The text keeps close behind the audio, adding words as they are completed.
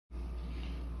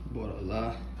Bora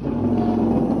lá.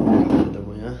 Café da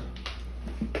manhã.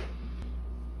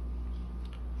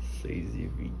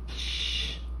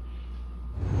 6h20.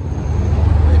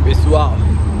 Aí pessoal,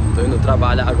 tô indo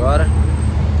trabalhar agora.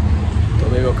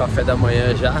 Tomei meu café da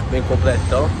manhã já, bem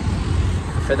completão.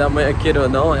 Café da manhã, queira ou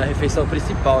não, é a refeição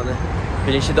principal, né? Porque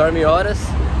a gente dorme horas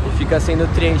e fica sem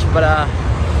nutriente para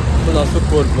o nosso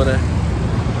corpo, né?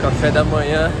 O café da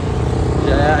manhã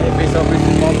já é a refeição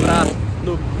principal para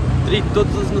nutrir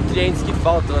todos os nutrientes que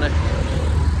faltam, né?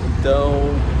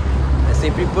 Então é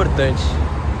sempre importante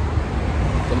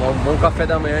tomar um bom café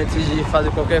da manhã antes de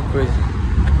fazer qualquer coisa.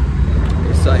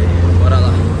 É isso aí, bora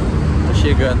lá. Tô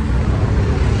chegando.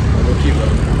 Vamos que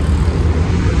vamos.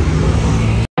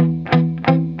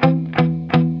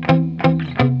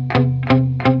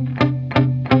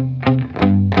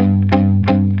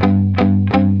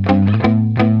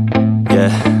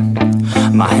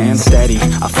 My hands steady,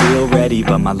 I feel ready,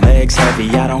 but my legs heavy,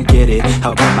 I don't get it.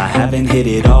 How come I haven't hit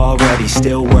it already?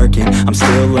 Still working, I'm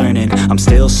still learning, I'm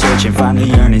still searching,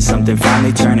 finally earning something,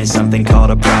 finally turning something called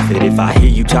a profit. If I hear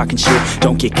you talking shit,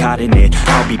 don't get caught in it.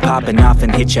 I'll be popping off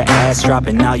and hit your ass,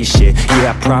 dropping all your shit.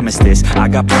 Yeah, I promise this, I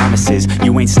got promises,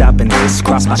 you ain't stopping this.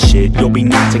 Cross my shit, you'll be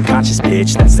knocked unconscious,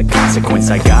 bitch. That's the consequence,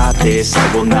 I got this,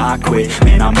 I will not quit.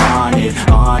 Man, I'm on it,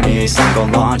 honest, I'm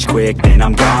gon' launch quick, then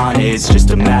I'm gone. It's just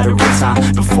a matter of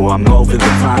time before I'm over the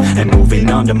climb and moving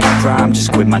under my prime.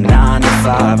 Just quit my 9 to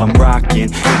 5, I'm rocking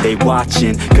and they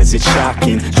watching, cause it's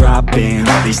shocking. Dropping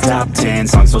all these top 10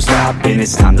 songs, no stopping.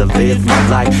 It's time to live my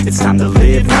life, it's time to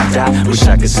live, not die. Wish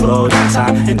I could slow down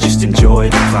time and just enjoy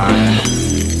the climb.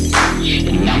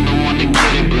 And I'm the one to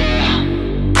get it, bro.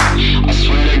 I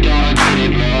swear to God I get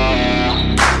it,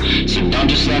 bro. So don't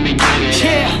just let me get it.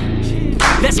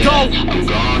 Yeah, let's go. I'm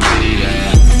gonna get it,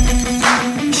 yeah.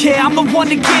 Yeah, I'm the one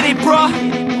to get it, bruh.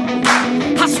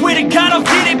 I swear to God I'll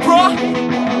get it, bruh.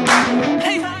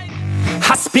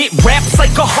 I spit raps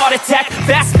like a heart attack,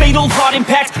 fast fatal heart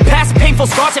impact, past painful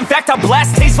scars. In fact, I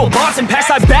blast tasteful bars and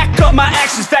past. I back up my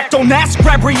actions, fact, don't ask,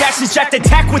 grab reactions, jacked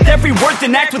attack with every word,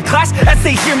 then act with class as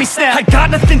they hear me snap. I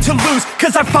got nothing to lose,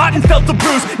 cause I fought and felt the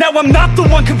bruise. Now I'm not the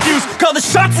one confused, call the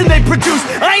shots and they produce.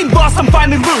 I ain't lost, I'm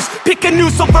finally loose, pick a new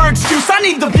silver excuse. I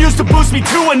need the views to boost me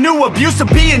to a new abuse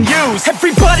of being used.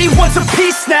 Everybody wants a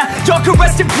piece now, y'all can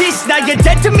rest in peace now. You're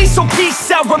dead to me, so peace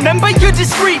out. Remember, you're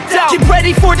just freaked out. Get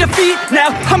ready for defeat now,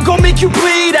 I'm gonna make you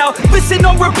bleed out. Listen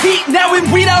on repeat now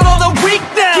and weed out all the weak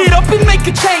now. Get up and make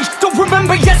a change, don't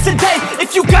remember yesterday.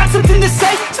 If you got something to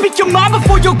say, speak your mind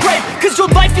before your grave. Cause your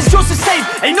life is yours to save,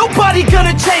 ain't nobody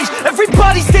gonna change.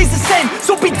 Everybody stays the same,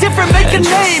 so be different, make a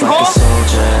name, like a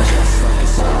soldier,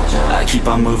 I keep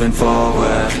on moving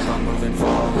forward,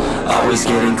 always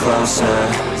getting closer.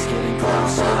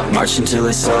 I march until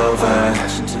it's over.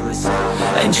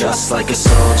 And just like a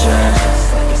soldier,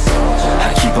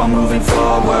 I keep on moving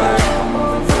forward,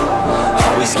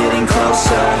 always getting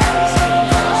closer.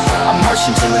 I march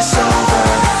until it's over.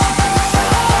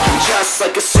 And just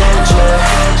like a soldier,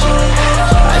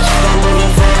 I keep on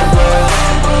moving forward,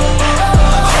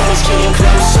 always getting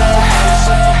closer.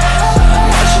 I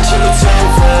march until it's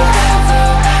over.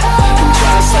 And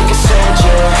just like a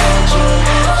soldier,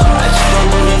 I keep on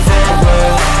moving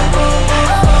forward,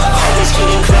 always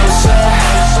getting closer.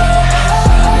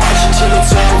 March until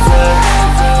it's over.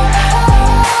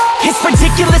 It's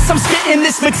ridiculous, I'm spitting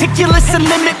this meticulous and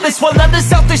limitless, while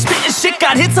others out there spitting shit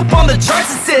got hits up on the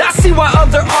charts and shit. I see why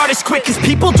other artists quit, cause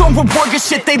people don't reward your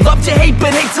shit. They love to hate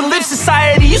but hate to live.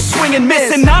 Society, you swing and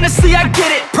miss. And honestly, I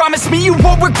get it, promise me you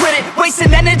won't regret it.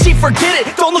 Wasting energy, forget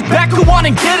it, don't look back, go on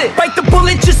and get it. Bite the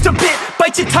bullet just a bit,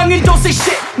 bite your tongue and don't say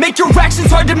shit. Make your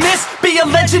actions hard to miss, be a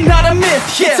legend, not a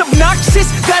myth. Yeah. It's obnoxious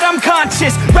that I'm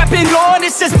conscious, rapping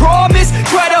honest as promise.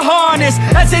 Try to harness,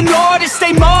 as an artist,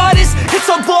 stay modest. It's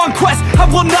a long quest, I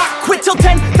will not quit till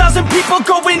 10,000 people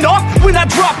going off when I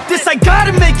drop this. I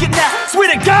gotta make it now, swear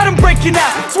to God I'm breaking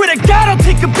out. Swear to God I'll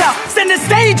take a bow, stand the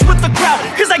stage with the crowd,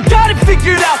 cause I got it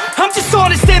figured out. I'm just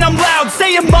honest and I'm loud,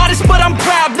 saying modest but I'm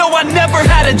proud. No, I never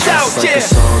had a doubt, like a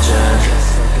soldier,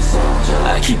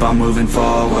 I keep on moving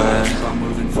forward,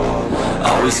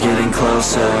 always getting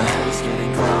closer.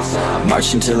 I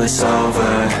march until it's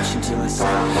over.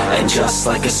 And just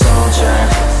like a soldier,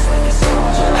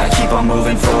 I keep on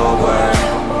moving forward,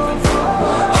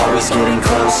 always getting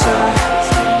closer.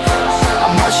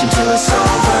 I march until it's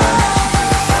over.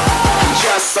 And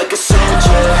just like a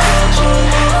soldier,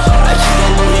 I keep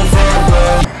on moving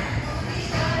forward.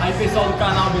 Aí pessoal do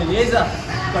canal, beleza?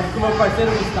 Tô aqui com meu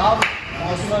parceiro Gustavo,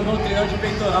 que mandou um treinão de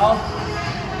peitoral.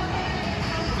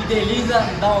 Fideliza,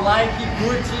 dá um like,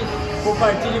 curte,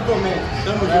 compartilha e comenta.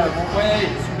 Tamo junto. Acompanha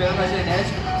aí, superando a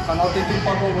genética. O canal tem tudo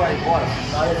pra bombar aí, bora.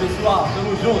 Valeu, pessoal,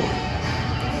 tamo junto.